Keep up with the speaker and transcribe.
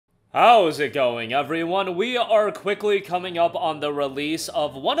How's it going, everyone? We are quickly coming up on the release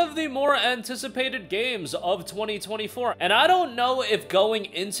of one of the more anticipated games of 2024, and I don't know if going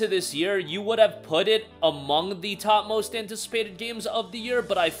into this year you would have put it among the top most anticipated games of the year,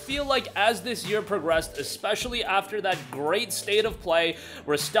 but I feel like as this year progressed, especially after that great state of play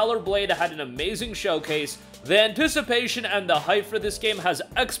where Stellar Blade had an amazing showcase, the anticipation and the hype for this game has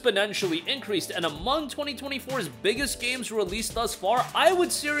exponentially increased, and among 2024's biggest games released thus far, I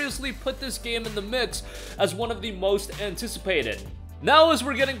would seriously put this game in the mix as one of the most anticipated. Now, as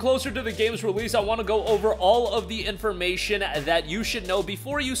we're getting closer to the game's release, I want to go over all of the information that you should know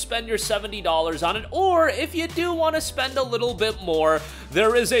before you spend your $70 on it, or if you do want to spend a little bit more,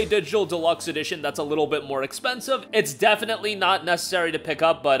 there is a digital deluxe edition that's a little bit more expensive. It's definitely not necessary to pick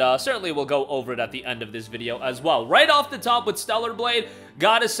up, but certainly we'll go over it at the end of this video as well. Right off the top with Stellar Blade,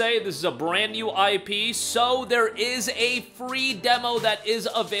 gotta say, this is a brand new IP, so there is a free demo that is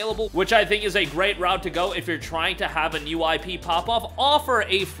available, which I think is a great route to go if you're trying to have a new IP pop off. Offer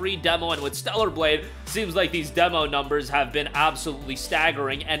a free demo, and with Stellar Blade, seems like these demo numbers have been absolutely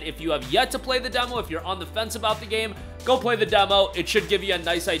staggering, and if you have yet to play the demo, if you're on the fence about the game, go play the demo. It should give you a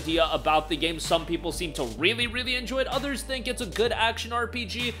nice idea about the game. Some people seem to really enjoy it. Others think it's a good action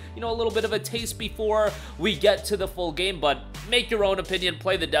RPG, you know, a little bit of a taste before we get to the full game, but make your own opinion,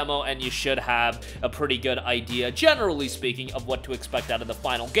 play the demo, and you should have a pretty good idea, generally speaking, of what to expect out of the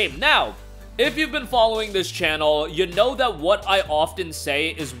final game. Now, if you've been following this channel, you know that what I often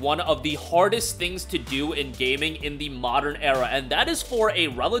say is one of the hardest things to do in gaming in the modern era, and that is for a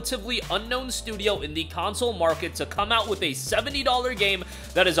relatively unknown studio in the console market to come out with a $70 game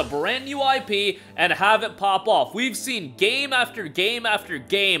that is a brand new IP and have it pop off. We've seen game after game after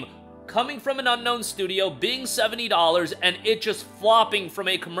game coming from an unknown studio, being $70, and it just flopping from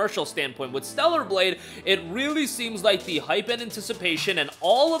a commercial standpoint. With Stellar Blade, it really seems like the hype and anticipation and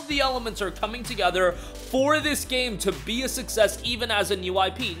all of the elements are coming together for this game to be a success even as a new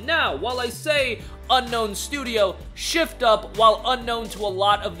IP. Now, while I say unknown studio, shift up, while unknown to a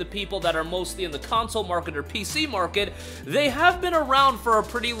lot of the people that are mostly in the console market or PC market, they have been around for a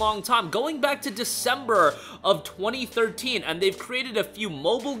pretty long time, going back to December of 2013, and they've created a few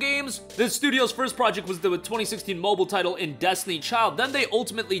mobile games. This studio's first project was the 2016 mobile title in Destiny Child. Then they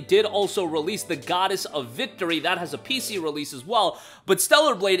ultimately did also release the Goddess of Victory. That has a PC release as well, but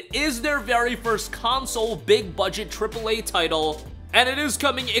Stellar Blade is their very first console big budget AAA title, and it is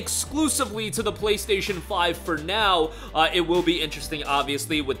coming exclusively to the PlayStation 5 for now. It will be interesting,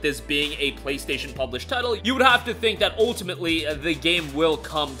 obviously, with this being a PlayStation published title. You would have to think that ultimately the game will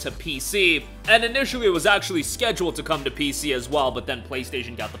come to PC. And initially it was actually scheduled to come to PC as well, but then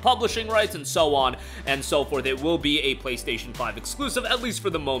PlayStation got the publishing rights and so on and so forth. It will be a PlayStation 5 exclusive, at least for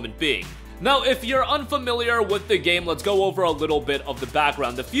the moment being. Now, if you're unfamiliar with the game, let's go over a little bit of the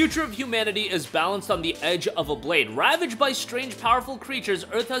background. The future of humanity is balanced on the edge of a blade. Ravaged by strange, powerful creatures,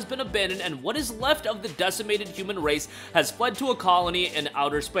 Earth has been abandoned, and what is left of the decimated human race has fled to a colony in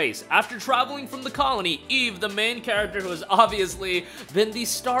outer space. After traveling from the colony, Eve, the main character who has obviously been the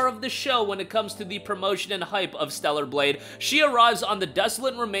star of the show when it comes to the promotion and hype of Stellar Blade, she arrives on the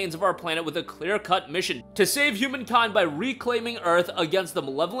desolate remains of our planet with a clear-cut mission: to save humankind by reclaiming Earth against the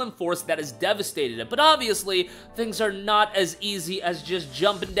malevolent force that has devastated it. But obviously, things are not as easy as just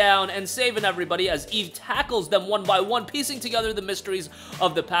jumping down and saving everybody, as Eve tackles them one by one, piecing together the mysteries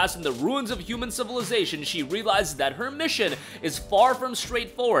of the past and the ruins of human civilization. She realizes that her mission is far from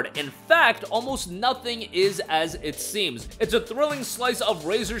straightforward. In fact, almost nothing is as it seems. It's a thrilling slice of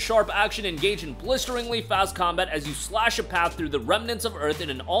razor-sharp action, engaged in blisteringly fast combat as you slash a path through the remnants of Earth in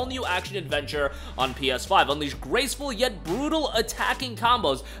an all-new action adventure on PS5. Unleash graceful yet brutal attacking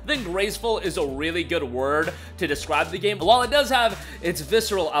combos. Then graceful is a really good word to describe the game. While it does have its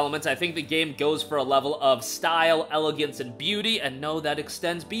visceral elements, I think the game goes for a level of style, elegance, and beauty, and no, that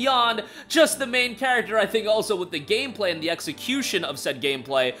extends beyond just the main character. I think also with the gameplay and the execution of said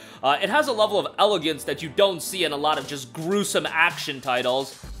gameplay, it has a level of elegance that you don't see in a lot of just gruesome action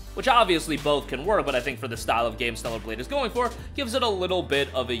titles, which obviously both can work, but I think for the style of game Stellar Blade is going for, gives it a little bit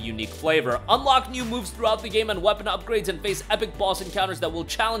of a unique flavor. Unlock new moves throughout the game and weapon upgrades, and face epic boss encounters that will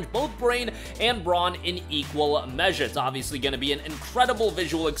challenge both brain and brawn in equal measure. It's obviously going to be an incredible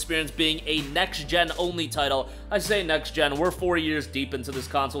visual experience, being a next-gen only title. I say next-gen, we're 4 years deep into this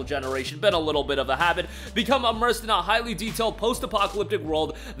console generation, been a little bit of a habit. Become immersed in a highly detailed post-apocalyptic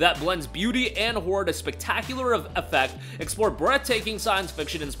world that blends beauty and horror to spectacular effect. Explore breathtaking science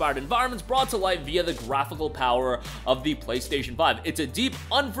fiction inspired inspired environments brought to life via the graphical power of the PlayStation 5. It's a deep,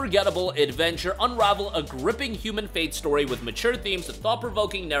 unforgettable adventure, unravel a gripping human fate story with mature themes, a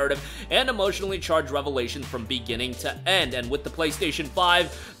thought-provoking narrative, and emotionally charged revelations from beginning to end. And with the PlayStation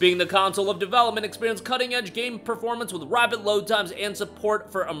 5 being the console of development, experience cutting-edge game performance with rapid load times and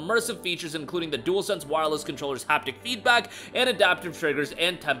support for immersive features including the DualSense wireless controller's haptic feedback and adaptive triggers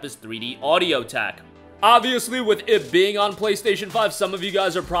and Tempest 3D audio tech. Obviously, with it being on PlayStation 5, some of you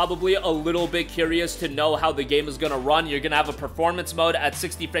guys are probably a little bit curious to know how the game is going to run. You're going to have a performance mode at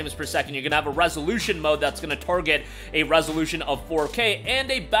 60 frames per second. You're going to have a resolution mode that's going to target a resolution of 4K and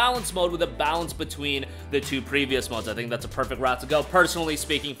a balance mode with a balance between the two previous modes. I think that's a perfect route to go. Personally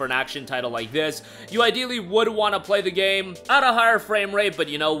speaking, for an action title like this, you ideally would want to play the game at a higher frame rate, but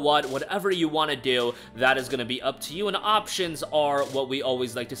you know what? Whatever you want to do, that is going to be up to you, and options are what we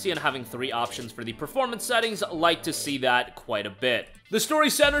always like to see, and having 3 options for the performance settings, like to see that quite a bit. The story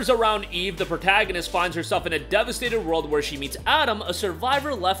centers around Eve. The protagonist finds herself in a devastated world where she meets Adam, a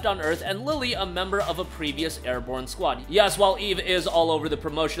survivor left on Earth, and Lily, a member of a previous airborne squad. Yes, while Eve is all over the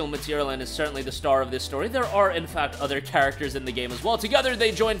promotional material and is certainly the star of this story, there are in fact other characters in the game as well. Together,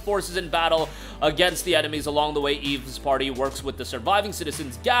 they join forces in battle against the enemies. Along the way, Eve's party works with the surviving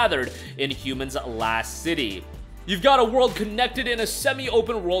citizens gathered in Human's last city. You've got a world connected in a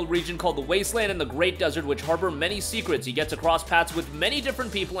semi-open world region called the Wasteland and the Great Desert, which harbor many secrets. You get to cross paths with many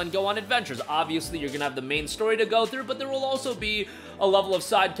different people and go on adventures. Obviously, you're gonna have the main story to go through, but there will also be a level of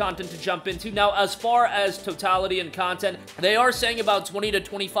side content to jump into. Now, as far as totality and content, they are saying about 20 to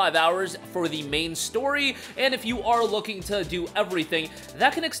 25 hours for the main story, and if you are looking to do everything,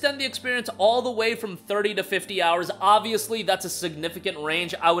 that can extend the experience all the way from 30 to 50 hours. Obviously, that's a significant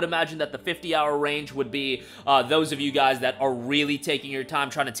range. I would imagine that the 50-hour range would be those of you guys that are really taking your time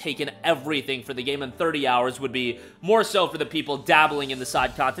trying to take in everything for the game, and 30 hours would be more so for the people dabbling in the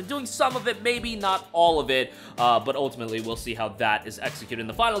side content, doing some of it, maybe not all of it, but ultimately we'll see how that is executed in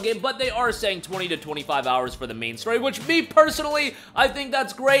the final game. But they are saying 20 to 25 hours for the main story, which me personally, I think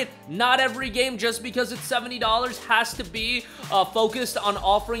that's great. Not every game, just because it's $70, has to be focused on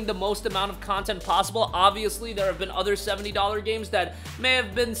offering the most amount of content possible. Obviously, there have been other $70 games that may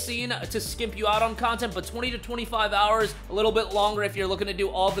have been seen to skimp you out on content, but 20 to 25 hours, a little bit longer if you're looking to do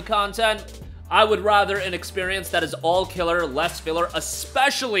all the content. I would rather an experience that is all killer, less filler,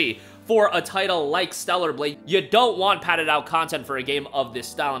 especially for a title like Stellar Blade. You don't want padded out content for a game of this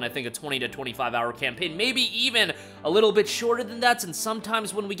style, and I think a 20 to 25 hour campaign, maybe even a little bit shorter than that, and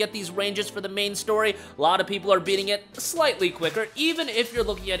sometimes when we get these ranges for the main story, a lot of people are beating it slightly quicker. Even if you're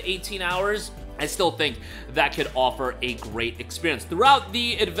looking at 18 hours, I still think that could offer a great experience. Throughout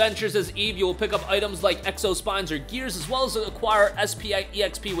the adventures as Eve, you will pick up items like exospines or gears, as well as acquire SPI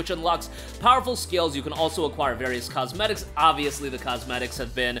EXP, which unlocks powerful skills. You can also acquire various cosmetics. Obviously, the cosmetics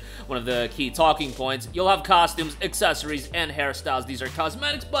have been one of the key talking points. You'll have costumes, accessories, and hairstyles. These are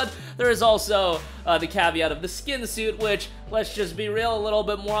cosmetics, but there is also the caveat of the skin suit, which, let's just be real, a little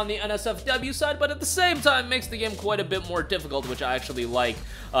bit more on the NSFW side, but at the same time makes the game quite a bit more difficult, which I actually like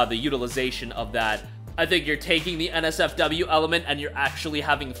the utilization of that. I think you're taking the NSFW element and you're actually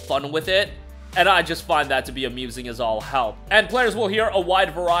having fun with it, and I just find that to be amusing as all hell. And players will hear a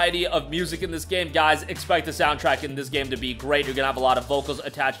wide variety of music in this game. Guys, expect the soundtrack in this game to be great. You're gonna have a lot of vocals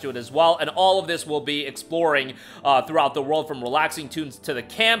attached to it as well, and all of this will be exploring throughout the world, from relaxing tunes to the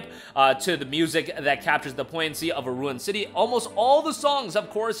camp, to the music that captures the poignancy of a ruined city. Almost all the songs have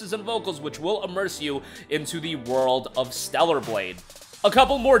choruses and vocals, which will immerse you into the world of Stellar Blade. A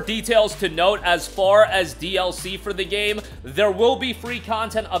couple more details to note as far as DLC for the game. There will be free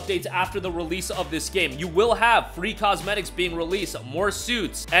content updates after the release of this game. You will have free cosmetics being released, more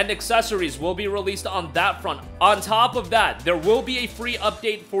suits and accessories will be released on that front. On top of that, there will be a free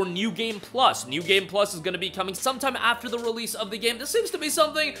update for New Game Plus. New Game Plus is going to be coming sometime after the release of the game. This seems to be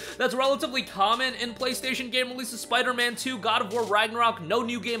something that's relatively common in PlayStation game releases. Spider-Man 2, God of War Ragnarok, no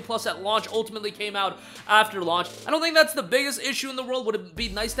New Game Plus at launch, ultimately came out after launch. I don't think that's the biggest issue in the world. Would it be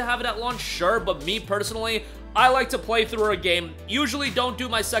nice to have it at launch? Sure, but me personally, I like to play through a game. Usually don't do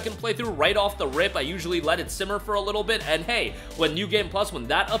my second playthrough right off the rip. I usually let it simmer for a little bit, and hey, when New Game Plus, when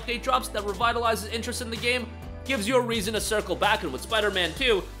that update drops, that revitalizes interest in the game, gives you a reason to circle back. And with Spider-Man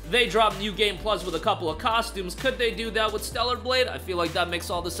 2, they dropped New Game Plus with a couple of costumes. Could they do that with Stellar Blade? I feel like that makes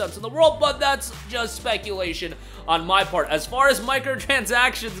all the sense in the world, but that's just speculation on my part. As far as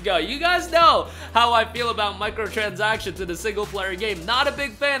microtransactions go, you guys know how I feel about microtransactions in a single-player game. Not a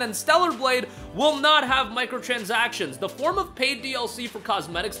big fan, and Stellar Blade will not have microtransactions. The form of paid DLC for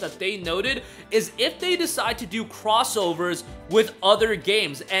cosmetics that they noted is if they decide to do crossovers with other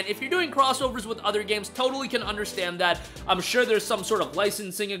games. And if you're doing crossovers with other games, totally can understand understand that. I'm sure there's some sort of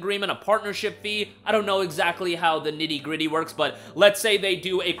licensing agreement, a partnership fee. I don't know exactly how the nitty-gritty works, but let's say they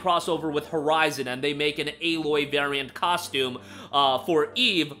do a crossover with Horizon and they make an Aloy variant costume for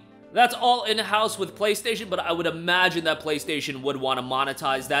Eve. That's all in-house with PlayStation, but I would imagine that PlayStation would want to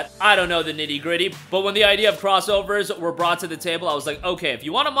monetize that. I don't know the nitty-gritty, but when the idea of crossovers were brought to the table, I was like, okay, if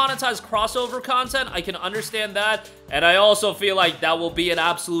you want to monetize crossover content, I can understand that, and I also feel like that will be an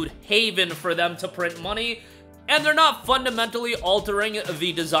absolute haven for them to print money. And they're not fundamentally altering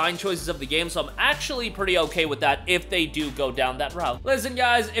the design choices of the game, so I'm actually pretty okay with that if they do go down that route. Listen,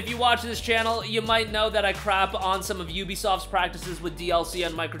 guys, if you watch this channel, you might know that I crap on some of Ubisoft's practices with DLC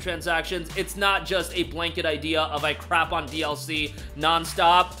and microtransactions. It's not just a blanket idea of I crap on DLC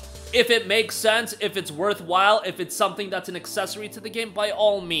nonstop. If it makes sense, if it's worthwhile, if it's something that's an accessory to the game, by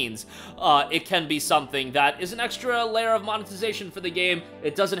all means, it can be something that is an extra layer of monetization for the game.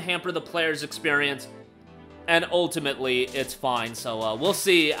 It doesn't hamper the player's experience. And ultimately, it's fine, so we'll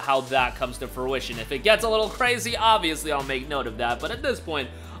see how that comes to fruition. If it gets a little crazy, obviously I'll make note of that, but at this point,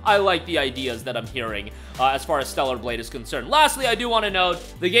 I like the ideas that I'm hearing as far as Stellar Blade is concerned. Lastly, I do want to note,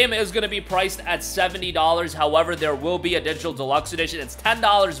 the game is going to be priced at $70, however, there will be a Digital Deluxe Edition. It's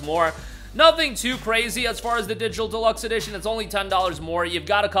 $10 more. Nothing too crazy as far as the Digital Deluxe Edition. It's only $10 more. You've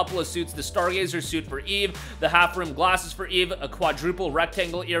got a couple of suits. The Stargazer suit for Eve, the half-rim glasses for Eve, a quadruple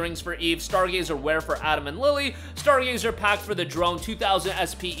rectangle earrings for Eve, Stargazer wear for Adam and Lily, Stargazer pack for the drone, 2,000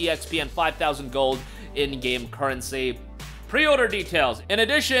 SP EXP, and 5,000 gold in-game currency. Pre-order details. In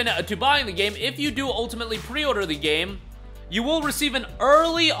addition to buying the game, if you do ultimately pre-order the game, you will receive an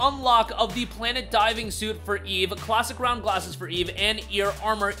early unlock of the Planet Diving suit for Eve, classic round glasses for Eve, and ear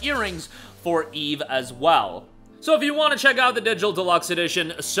armor earrings for Eve as well. So if you want to check out the Digital Deluxe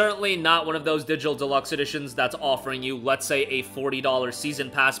Edition, certainly not one of those Digital Deluxe Editions that's offering you, let's say, a $40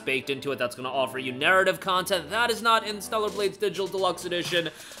 season pass baked into it that's going to offer you narrative content. That is not in Stellar Blade's Digital Deluxe Edition.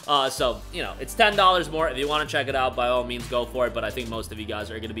 So, you know, it's $10 more. If you want to check it out, by all means, go for it. But I think most of you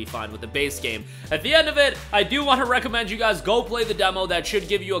guys are going to be fine with the base game. At the end of it, I do want to recommend you guys go play the demo. That should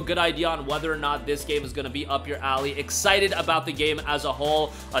give you a good idea on whether or not this game is going to be up your alley. Excited about the game as a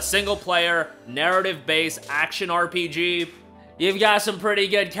whole. A single-player, narrative-based, action RPG. You've got some pretty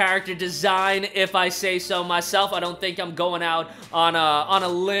good character design, if I say so myself. I don't think I'm going out on a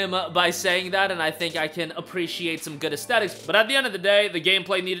limb by saying that, and I think I can appreciate some good aesthetics. But at the end of the day, the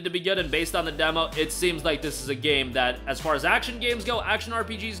gameplay needed to be good, and based on the demo, it seems like this is a game that, as far as action games go, action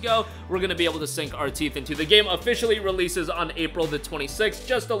RPGs go, we're going to be able to sink our teeth into. The game officially releases on April the 26th,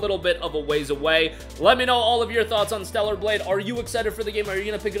 just a little bit of a ways away. Let me know all of your thoughts on Stellar Blade. Are you excited for the game? Are you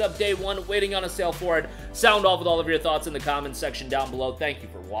going to pick it up day one, waiting on a sale for it? Sound off with all of your thoughts in the comments section down below. Thank you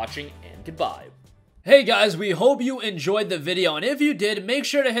for watching, and goodbye. Hey guys, we hope you enjoyed the video, and if you did, make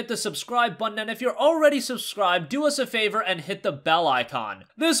sure to hit the subscribe button, and if you're already subscribed, do us a favor and hit the bell icon.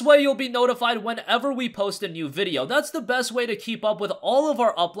 This way you'll be notified whenever we post a new video. That's the best way to keep up with all of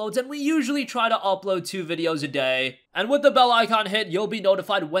our uploads, and we usually try to upload 2 videos a day. And with the bell icon hit, you'll be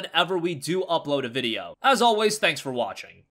notified whenever we do upload a video. As always, thanks for watching.